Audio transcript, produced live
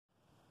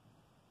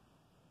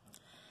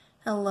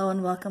Hello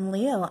and welcome,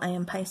 Leo. I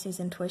am Pisces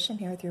Intuition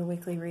here with your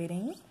weekly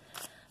reading.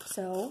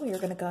 So we are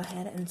going to go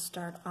ahead and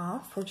start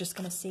off. We're just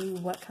going to see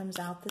what comes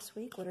out this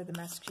week. What are the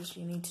messages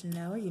you need to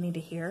know or you need to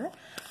hear?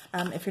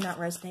 If you're not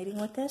resonating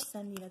with this,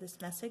 then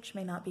this message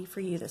may not be for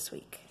you this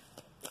week.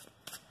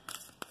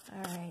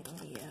 All right,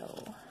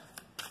 Leo.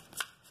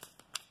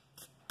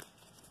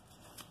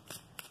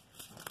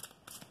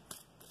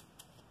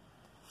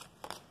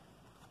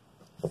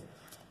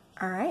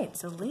 All right,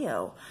 so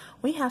Leo,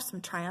 we have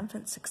some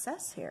triumphant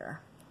success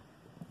here.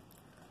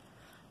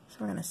 So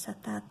we're going to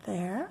set that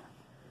there.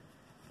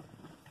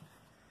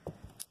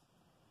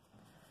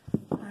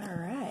 All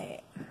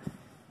right.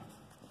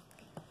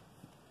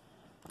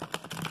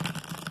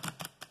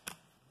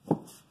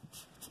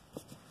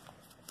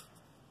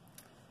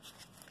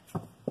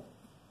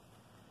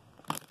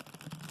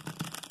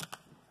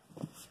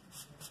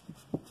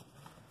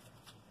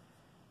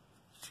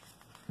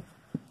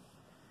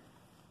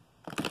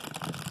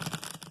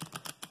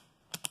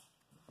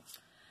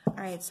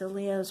 All right, so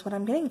Leos, what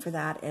I'm getting for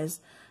that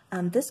is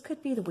this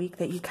could be the week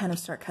that you kind of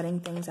start cutting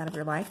things out of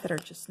your life that are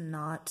just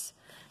not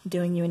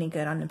doing you any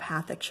good on the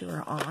path that you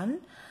are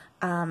on.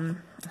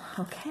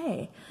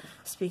 Okay,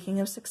 speaking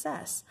of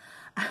success,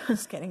 I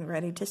was getting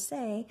ready to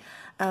say,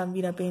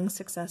 being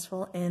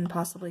successful in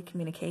possibly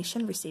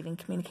communication, receiving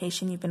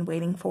communication you've been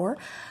waiting for,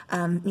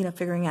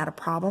 figuring out a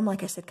problem,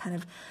 like I said, kind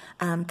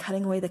of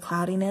cutting away the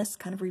cloudiness,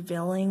 kind of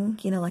revealing,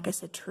 like I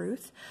said,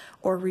 truth,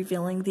 or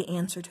revealing the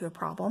answer to a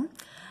problem.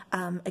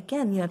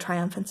 Again,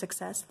 triumphant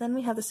success. Then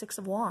we have the Six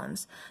of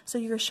Wands. So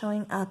you're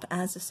showing up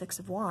as the Six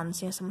of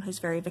Wands, someone who's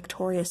very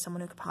victorious,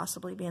 someone who could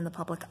possibly be in the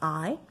public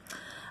eye.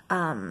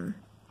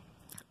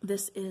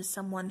 This is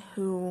someone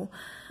who,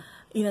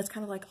 it's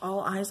kind of like all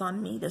eyes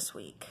on me this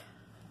week.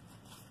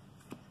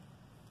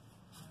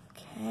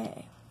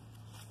 Okay.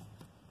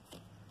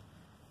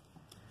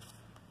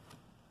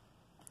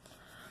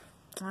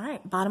 All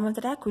right, bottom of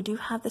the deck, we do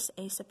have this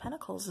Ace of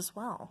Pentacles as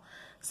well.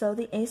 So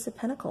the Ace of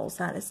Pentacles,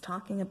 that is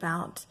talking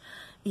about,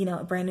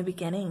 a brand new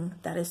beginning.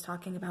 That is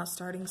talking about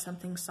starting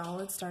something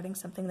solid, starting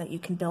something that you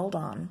can build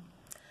on.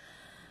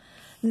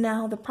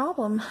 Now, the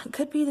problem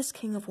could be this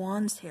King of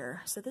Wands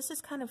here. So this is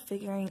kind of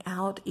figuring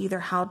out either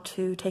how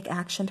to take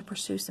action to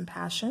pursue some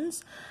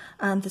passions.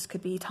 This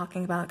could be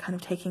talking about kind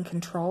of taking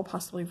control,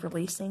 possibly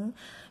releasing.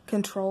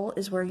 Control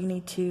is where you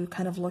need to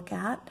kind of look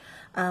at.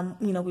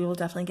 We will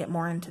definitely get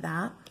more into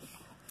that.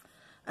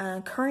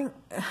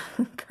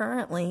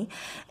 Currently,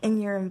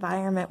 in your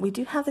environment, we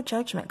do have the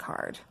Judgment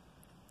card.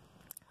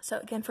 So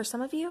again, for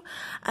some of you,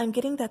 I'm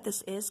getting that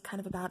this is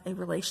kind of about a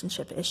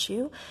relationship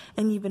issue,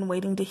 and you've been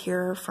waiting to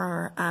hear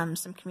for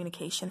some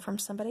communication from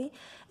somebody,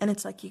 and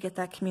it's like you get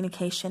that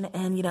communication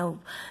and,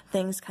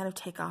 things kind of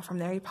take off from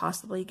there. You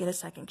possibly get a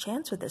second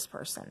chance with this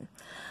person.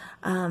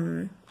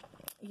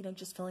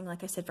 Just feeling,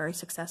 like I said, very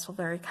successful,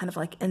 very kind of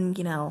like, and,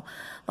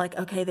 like,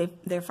 okay,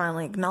 they're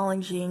finally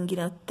acknowledging,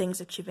 things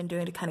that you've been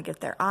doing to kind of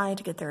get their eye,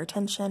 to get their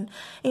attention,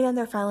 and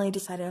they're finally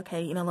decided,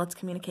 okay, let's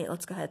communicate,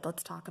 let's go ahead,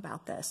 let's talk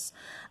about this.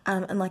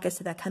 And like I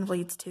said, that kind of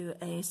leads to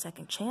a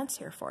second chance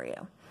here for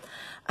you.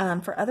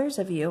 For others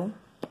of you,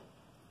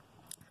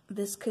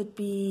 this could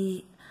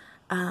be,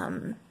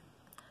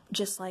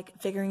 just like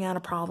figuring out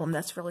a problem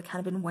that's really kind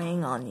of been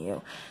weighing on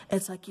you.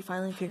 It's like you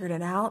finally figured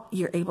it out.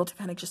 You're able to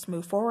kind of just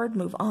move forward,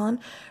 move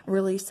on,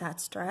 release that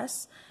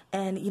stress,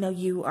 and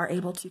you are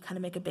able to kind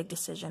of make a big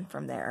decision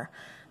from there.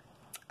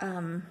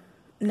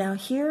 Now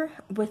here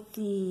with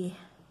the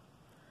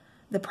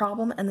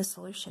problem and the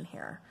solution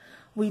here,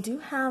 we do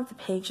have the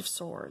Page of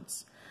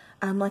Swords.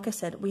 Like I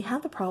said, we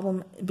have the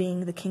problem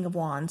being the King of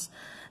Wands.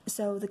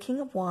 So the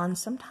King of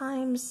Wands,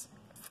 sometimes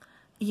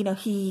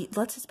he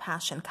lets his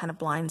passion kind of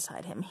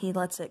blindside him. He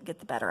lets it get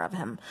the better of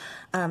him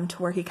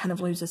to where he kind of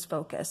loses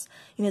focus.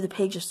 The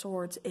Page of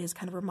Swords is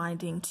kind of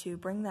reminding to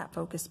bring that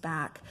focus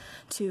back,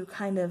 to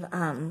kind of,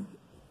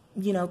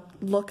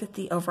 look at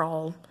the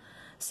overall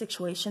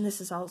situation. This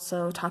is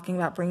also talking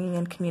about bringing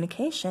in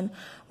communication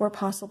where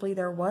possibly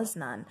there was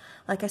none.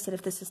 Like I said,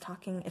 if this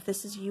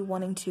is you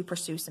wanting to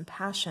pursue some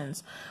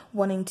passions,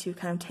 wanting to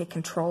kind of take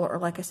control, or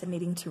like I said,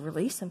 needing to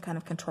release some kind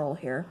of control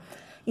here,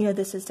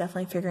 this is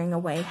definitely figuring a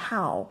way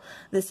how.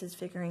 This is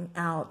figuring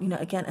out,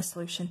 again, a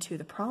solution to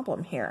the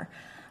problem here.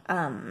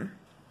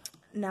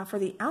 Now for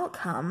the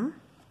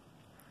outcome,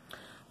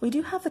 we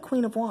do have the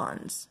Queen of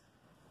Wands.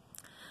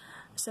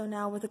 So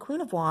now with the Queen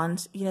of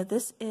Wands,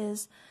 this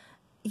is,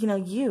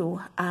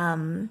 you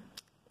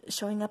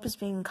showing up as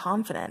being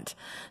confident,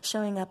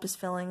 showing up as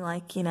feeling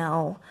like,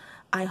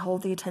 I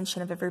hold the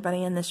attention of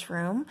everybody in this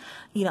room.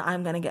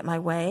 I'm going to get my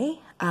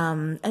way.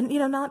 And,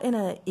 not in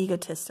a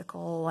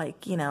egotistical,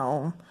 like,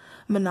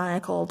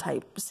 maniacal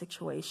type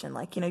situation.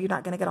 Like, you're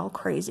not going to get all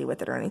crazy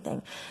with it or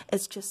anything.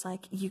 It's just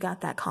like you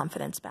got that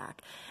confidence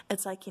back.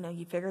 It's like,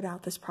 you figured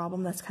out this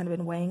problem that's kind of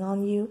been weighing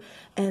on you.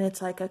 And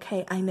it's like,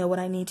 okay, I know what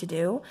I need to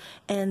do.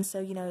 And so,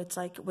 it's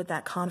like with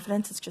that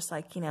confidence, it's just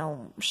like,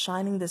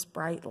 shining this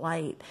bright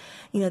light,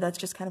 that's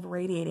just kind of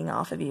radiating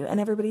off of you. And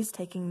everybody's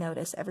taking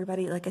notice.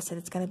 Everybody, like I said,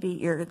 it's going to be,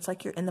 it's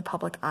like you're in the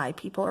public eye.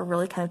 People are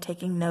really kind of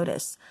taking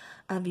notice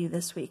of you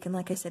this week. And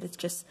like I said, it's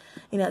just,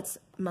 it's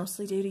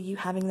mostly due to you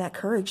having that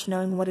courage,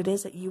 knowing what it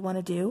is that you want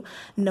to do,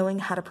 knowing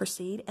how to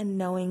proceed, and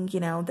knowing,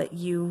 that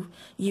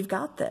you've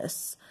got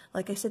this.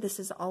 Like I said, this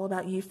is all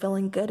about you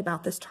feeling good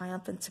about this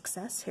triumphant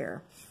success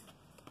here.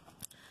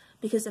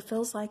 Because it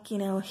feels like,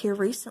 here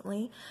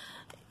recently,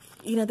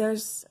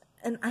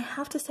 and I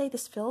have to say,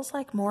 this feels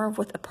like more of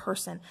with a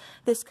person.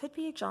 This could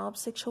be a job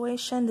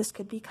situation. This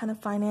could be kind of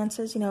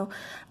finances,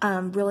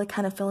 really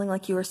kind of feeling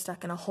like you were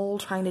stuck in a hole,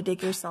 trying to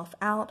dig yourself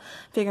out,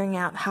 figuring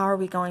out how are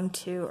we going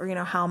to, or,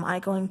 how am I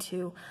going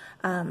to,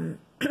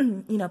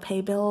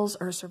 pay bills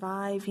or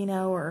survive,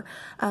 or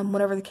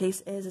whatever the case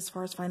is as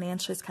far as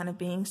financials kind of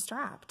being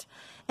strapped.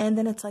 And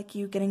then it's like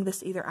you getting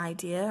this either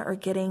idea or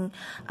getting,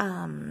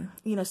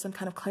 some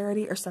kind of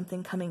clarity or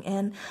something coming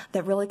in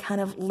that really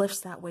kind of lifts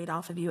that weight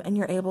off of you. And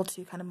you're able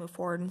to kind of move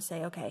forward and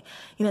say, okay,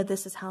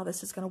 this is how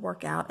this is going to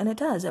work out. And it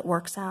does, it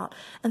works out.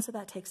 And so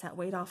that takes that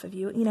weight off of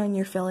you, and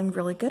you're feeling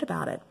really good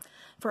about it.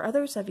 For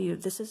others of you,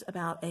 this is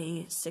about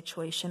a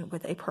situation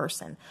with a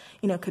person.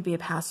 It could be a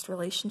past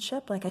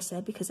relationship, like I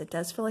said, because it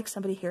does feel like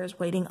somebody here is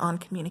waiting on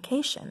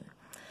communication.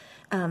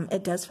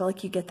 It does feel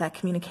like you get that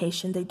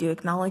communication. They do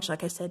acknowledge,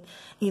 like I said,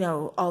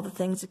 all the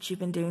things that you've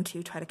been doing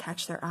to try to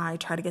catch their eye,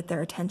 try to get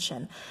their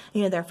attention.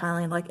 They're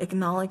finally like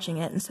acknowledging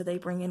it. And so they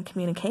bring in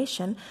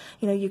communication.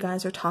 You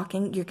guys are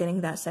talking, you're getting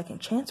that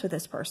second chance with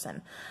this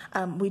person.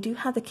 We do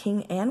have the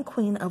King and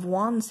Queen of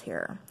Wands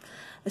here.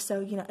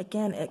 So,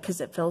 again, because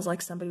it feels like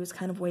somebody was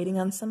kind of waiting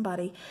on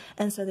somebody,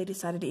 and so they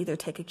decided to either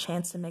take a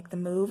chance and make the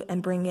move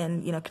and bring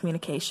in,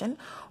 communication,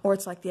 or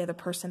it's like the other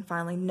person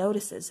finally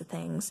notices the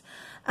things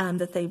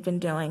that they've been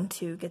doing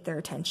to get their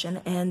attention,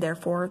 and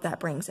therefore that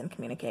brings in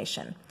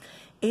communication.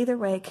 Either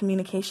way,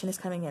 communication is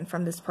coming in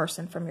from this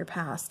person from your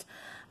past.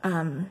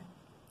 But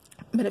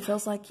it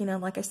feels like,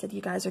 like I said,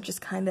 you guys are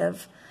just kind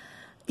of,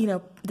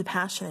 the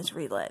passion is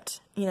relit.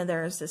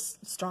 There's this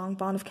strong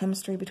bond of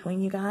chemistry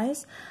between you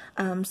guys.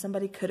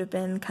 Somebody could have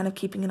been kind of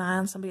keeping an eye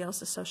on somebody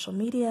else's social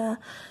media,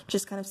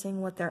 just kind of seeing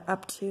what they're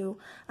up to.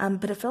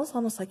 But it feels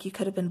almost like you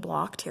could have been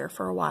blocked here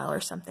for a while or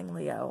something,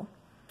 Leo.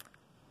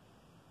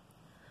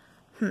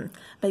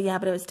 But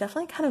it was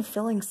definitely kind of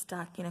feeling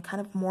stuck,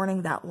 kind of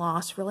mourning that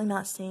loss, really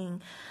not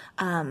seeing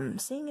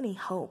any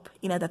hope,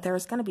 that there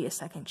was going to be a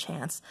second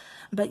chance.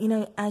 But,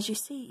 as you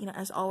see,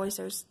 as always,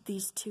 there's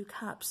these two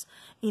cups,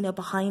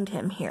 behind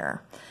him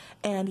here.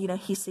 And,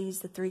 he sees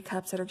the three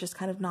cups that are just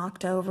kind of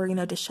knocked over,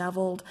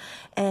 disheveled.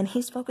 And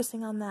he's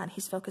focusing on that.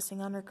 He's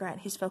focusing on regret.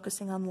 He's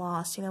focusing on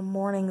loss,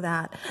 mourning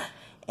that.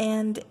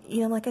 And,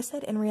 like I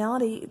said, in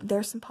reality,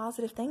 there's some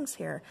positive things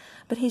here,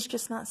 but he's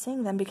just not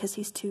seeing them because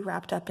he's too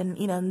wrapped up in,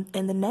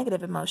 in the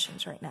negative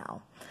emotions right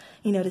now,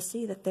 to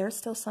see that there's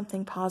still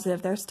something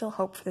positive. There's still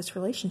hope for this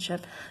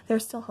relationship.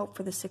 There's still hope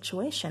for this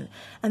situation.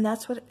 And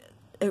that's what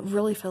it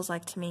really feels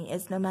like to me,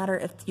 is no matter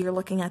if you're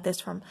looking at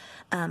this from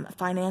a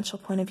financial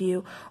point of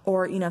view,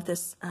 or, if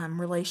this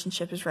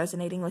relationship is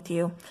resonating with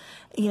you,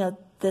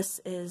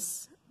 this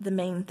is the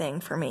main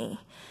thing for me,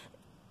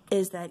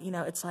 is that,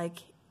 it's like,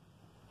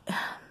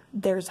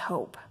 there's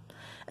hope.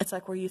 It's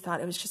like where you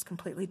thought it was just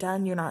completely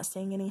done, you're not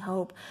seeing any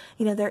hope.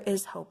 There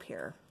is hope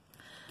here.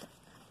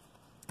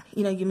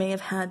 You may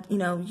have had,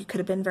 you could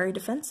have been very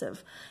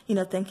defensive,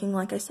 thinking,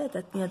 like I said,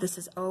 that, this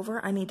is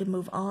over. I need to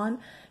move on.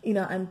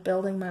 I'm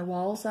building my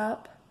walls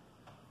up.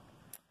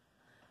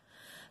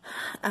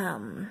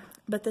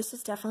 But this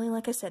is definitely,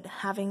 like I said,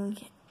 having,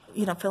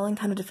 feeling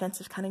kind of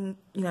defensive, kind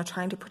of,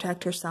 trying to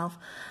protect yourself.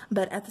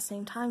 But at the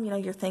same time,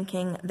 you're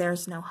thinking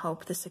there's no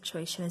hope. The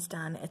situation is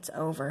done. It's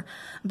over.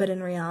 But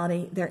in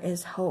reality, there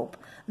is hope.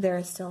 There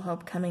is still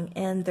hope coming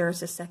in.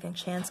 There's a second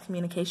chance.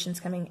 Communications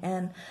coming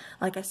in.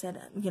 Like I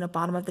said,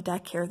 bottom of the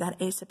deck here, that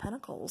Ace of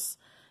Pentacles,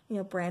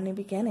 brand new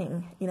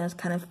beginning, it's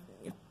kind of,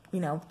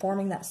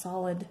 forming that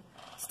solid,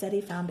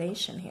 steady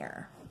foundation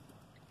here.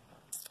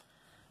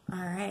 All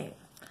right.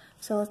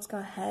 So let's go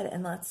ahead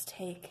and let's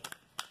take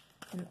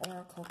an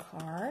oracle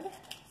card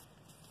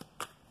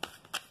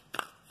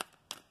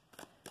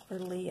for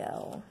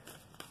Leo.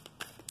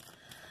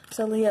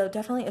 So Leo,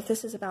 definitely, if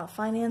this is about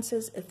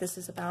finances, if this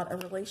is about a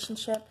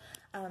relationship,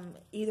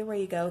 either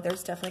way you go,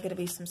 there's definitely going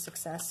to be some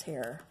success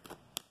here.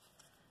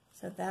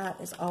 So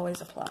that is always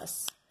a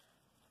plus.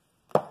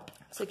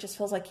 So it just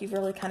feels like you've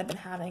really kind of been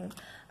having,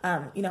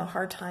 a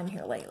hard time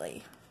here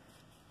lately.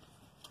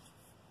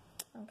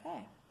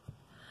 Okay.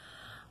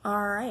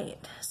 All right.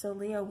 So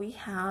Leo, we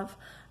have,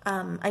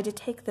 I did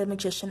take the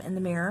Magician and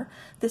the Mirror.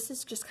 This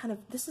is just kind of,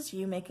 this is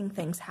you making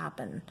things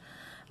happen.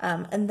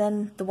 And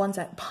then the ones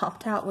that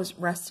popped out was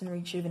Rest and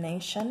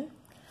Rejuvenation,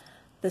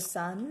 the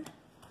Sun,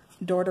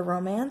 Door to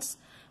Romance,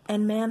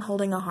 and man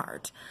holding a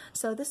heart.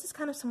 So this is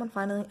kind of someone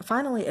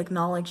finally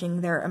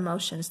acknowledging their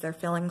emotions, their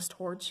feelings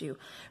towards you,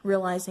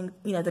 realizing,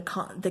 you know,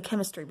 the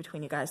chemistry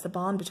between you guys, the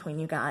bond between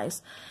you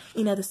guys.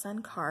 You know, the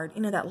Sun card,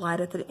 you know, that light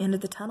at the end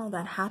of the tunnel,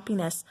 that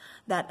happiness,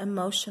 that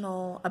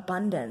emotional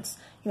abundance,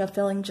 you know,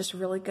 feeling just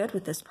really good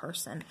with this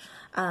person.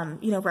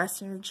 You know,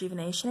 rest and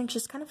rejuvenation. It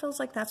just kind of feels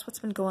like that's what's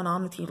been going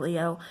on with you,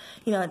 Leo.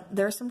 You know,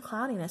 there's some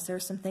cloudiness.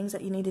 There's some things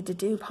that you needed to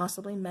do,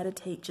 possibly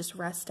meditate, just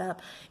rest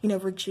up, you know,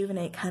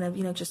 rejuvenate, kind of,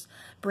 you know, just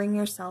bring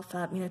yourself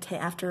up, you know,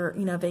 after,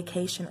 you know,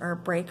 vacation or a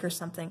break or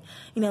something,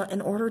 you know, in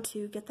order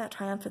to get that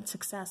triumphant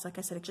success. Like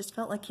I said, it just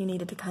felt like you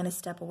needed to kind of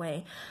step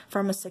away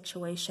from a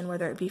situation,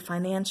 whether it be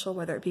financial,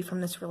 whether it be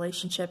from this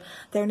relationship.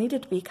 There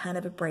needed to be kind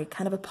of a break,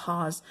 kind of a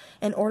pause,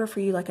 in order for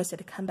you, like I said,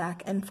 to come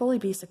back and fully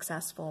be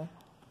successful.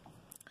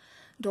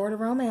 Door to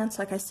romance,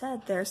 like I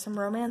said, there's some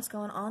romance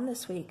going on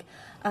this week.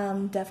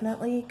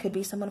 Definitely could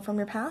be someone from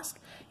your past.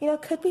 You know,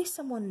 could be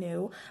someone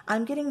new.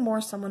 I'm getting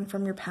more someone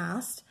from your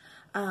past.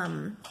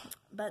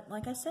 But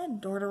like I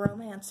said, door to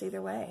romance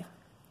either way.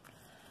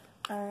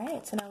 All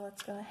right, so now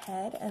let's go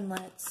ahead and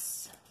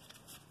let's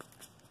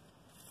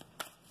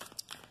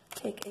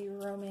take a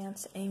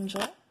romance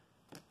angel.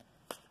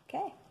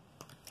 Okay.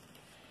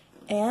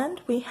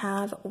 And we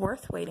have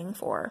worth waiting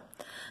for.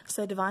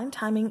 So divine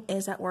timing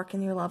is at work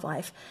in your love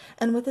life.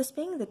 And with this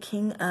being the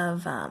King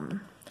of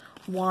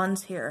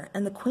Wands here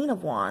and the Queen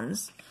of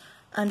Wands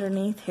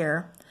underneath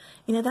here,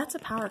 you know, that's a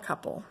power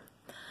couple.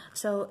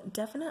 So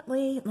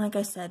definitely, like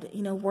I said,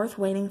 you know, worth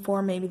waiting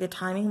for. Maybe the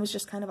timing was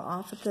just kind of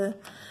off at the,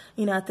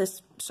 you know, at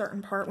this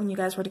certain part when you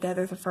guys were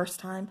together the first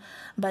time.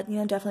 But, you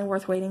know, definitely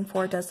worth waiting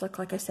for. It does look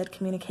like I said,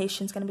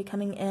 communication is going to be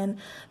coming in.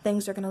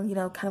 Things are going to, you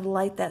know, kind of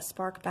light that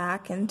spark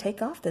back and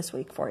take off this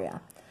week for you.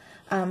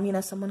 You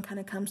know, someone kind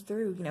of comes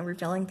through, you know,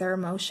 revealing their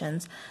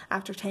emotions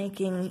after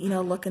taking, you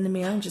know, a look in the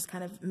mirror and just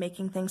kind of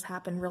making things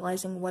happen,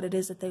 realizing what it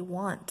is that they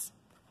want.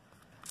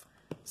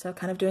 So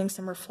kind of doing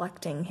some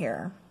reflecting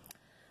here.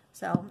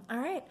 So, all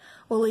right.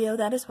 Well, Leo,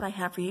 that is what I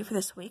have for you for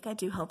this week. I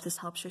do hope this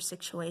helps your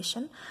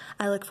situation.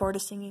 I look forward to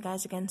seeing you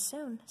guys again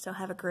soon. So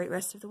have a great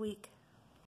rest of the week.